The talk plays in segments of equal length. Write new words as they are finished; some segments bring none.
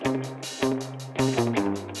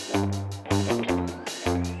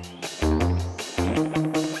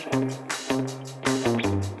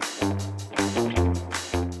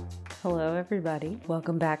everybody.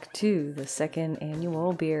 Welcome back to the second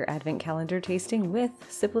annual Beer Advent Calendar Tasting with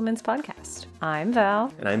Supplements podcast. I'm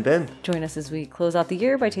Val. And I'm Ben. Join us as we close out the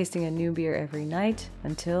year by tasting a new beer every night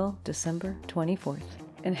until December 24th.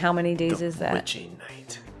 And how many days is that? Witching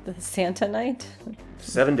night. The Santa night?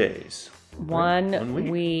 7 days.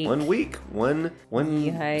 One week. 1 week. One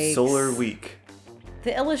Yikes. solar week.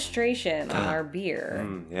 The illustration on our beer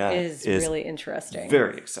is really interesting.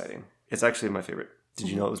 Very exciting. It's actually my favorite. Did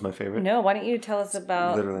you know it was my favorite? No, why don't you tell us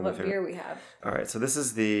about what favorite beer we have? All right, so this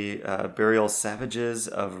is the Burial Savages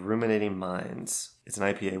of Ruminating Minds. It's an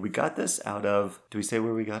IPA. We got this out of, do we say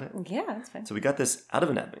where we got it? Yeah, that's fine. So we got this out of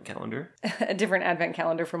an advent calendar. A different advent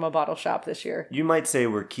calendar from a bottle shop this year. You might say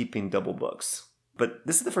we're keeping double books, but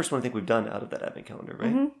this is the first one I think we've done out of that advent calendar,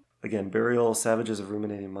 right? Mm-hmm. Again, Burial Savages of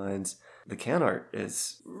Ruminating Minds. The can art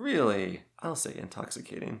is really, I'll say,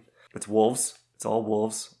 intoxicating. It's wolves. It's all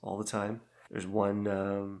wolves all the time. There's one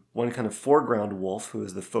kind of foreground wolf who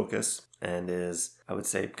is the focus and is, I would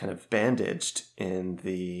say, kind of bandaged in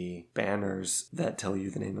the banners that tell you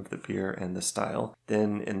the name of the beer and the style.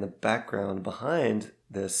 Then in the background behind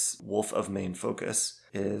this wolf of main focus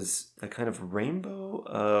is a kind of rainbow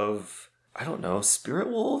of, I don't know, spirit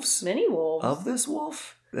wolves? Many wolves. Of this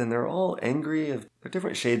wolf. And they're all angry. They're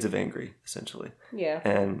different shades of angry, essentially. Yeah.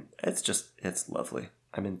 And it's lovely.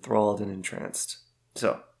 I'm enthralled and entranced.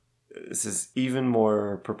 So, this is even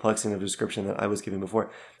more perplexing of a description than I was giving before.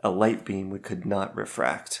 A light beam could not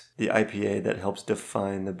refract the IPA that helps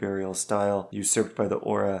define the burial style, usurped by the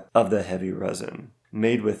aura of the heavy resin.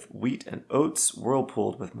 Made with wheat and oats,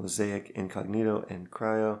 whirlpooled with Mosaic Incognito and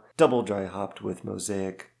Cryo, double dry hopped with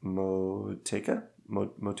Mosaic Motueka,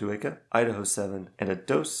 Idaho 7, and a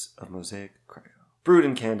dose of Mosaic Cryo. Brewed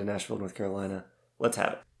and canned in Nashville, North Carolina. Let's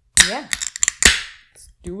have it. Yeah. Let's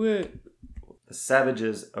do it. The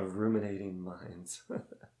Savages of Ruminating Minds.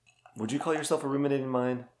 Would you call yourself a ruminating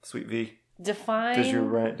mind, Sweet V? Define does your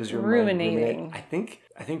ruminating. Mind ruminate?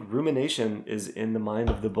 I think rumination is in the mind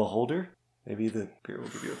of the beholder. Maybe the beer will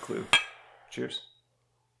give you a clue. Cheers.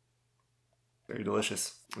 Very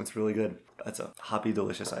delicious. It's really good. That's a hoppy,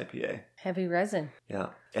 delicious IPA. Heavy resin.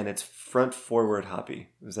 Yeah. And it's front forward hoppy.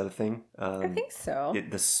 Is that a thing? I think so.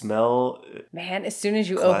 The smell... Man, as soon as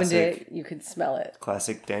you opened it, you could smell it.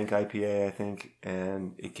 Classic dank IPA, I think.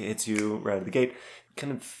 And it hits you right out of the gate.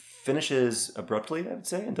 Kind of finishes abruptly, I would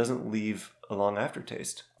say, and doesn't leave a long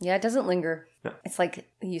aftertaste. Yeah, it doesn't linger. No. It's like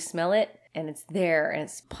you smell it, and it's there, and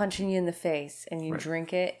it's punching you in the face, and you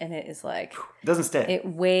drink it, and it is like... It doesn't stay. It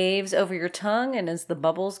waves over your tongue, and as the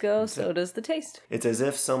bubbles go, so does the taste. It's as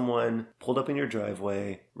if someone pulled up in your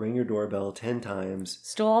driveway, rang your doorbell 10 times...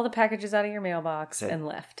 Stole all the packages out of your mailbox, said, and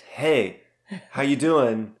left. Hey, how you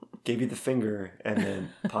doing? Gave you the finger, and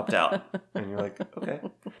then popped out. And you're like, okay.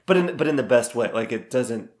 But in the best way. Like, it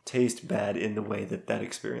doesn't taste bad in the way that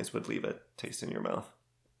experience would leave a taste in your mouth.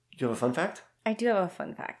 Do you have a fun fact? I do have a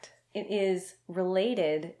fun fact. It is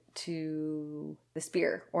related to this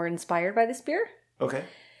beer, or inspired by this beer. Okay.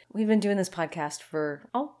 We've been doing this podcast for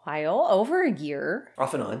a while, over a year.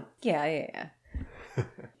 Off and on. Yeah.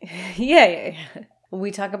 Yeah.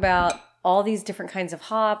 We talk about all these different kinds of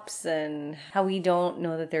hops and how we don't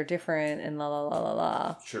know that they're different and la la la la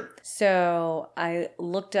la. Sure. So I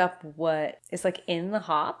looked up what is like in the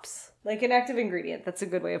hops, like an active ingredient. That's a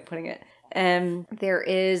good way of putting it. And there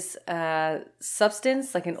is a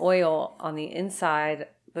substance, like an oil on the inside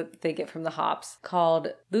that they get from the hops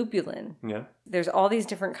called lupulin. Yeah. There's all these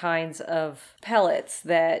different kinds of pellets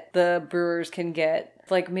that the brewers can get,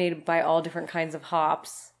 like made by all different kinds of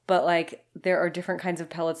hops. But like there are different kinds of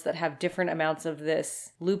pellets that have different amounts of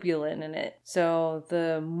this lupulin in it. So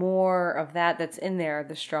the more of that's in there,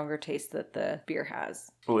 the stronger taste that the beer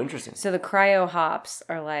has. Oh, interesting. So the cryo hops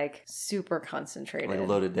are like super concentrated. Like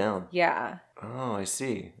loaded down. Yeah. Oh, I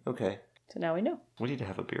see. Okay. So now we know. We need to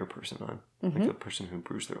have a beer person on. Like a person who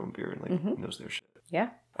brews their own beer and knows their shit. Yeah.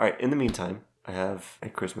 All right. In the meantime, I have a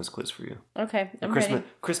Christmas quiz for you. Okay. I'm Christmas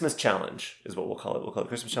ready. Christmas challenge is what we'll call it. We'll call it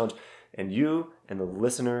Christmas challenge. And you and the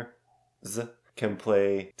listeners can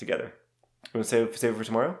play together. You want to save it for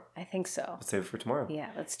tomorrow? I think so. Let's save it for tomorrow. Yeah,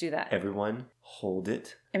 let's do that. Everyone hold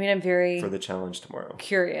it. I mean, I'm very for the challenge tomorrow.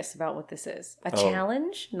 Curious about what this is. A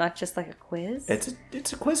challenge, not just like a quiz. It's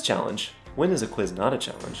a quiz challenge. When is a quiz not a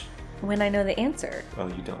challenge? When I know the answer. Oh,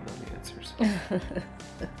 you don't know the answers.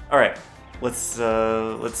 All right, let's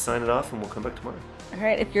sign it off, and we'll come back tomorrow. All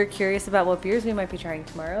right, if you're curious about what beers we might be trying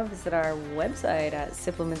tomorrow, visit our website at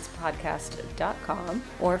supplementspodcast.com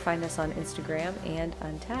or find us on Instagram and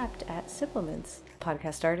Untapped at Supplements.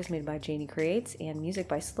 Podcast art is made by Janie Creates and music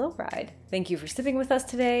by Slow Ride. Thank you for sipping with us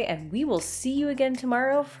today, and we will see you again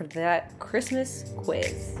tomorrow for that Christmas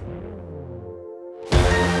quiz.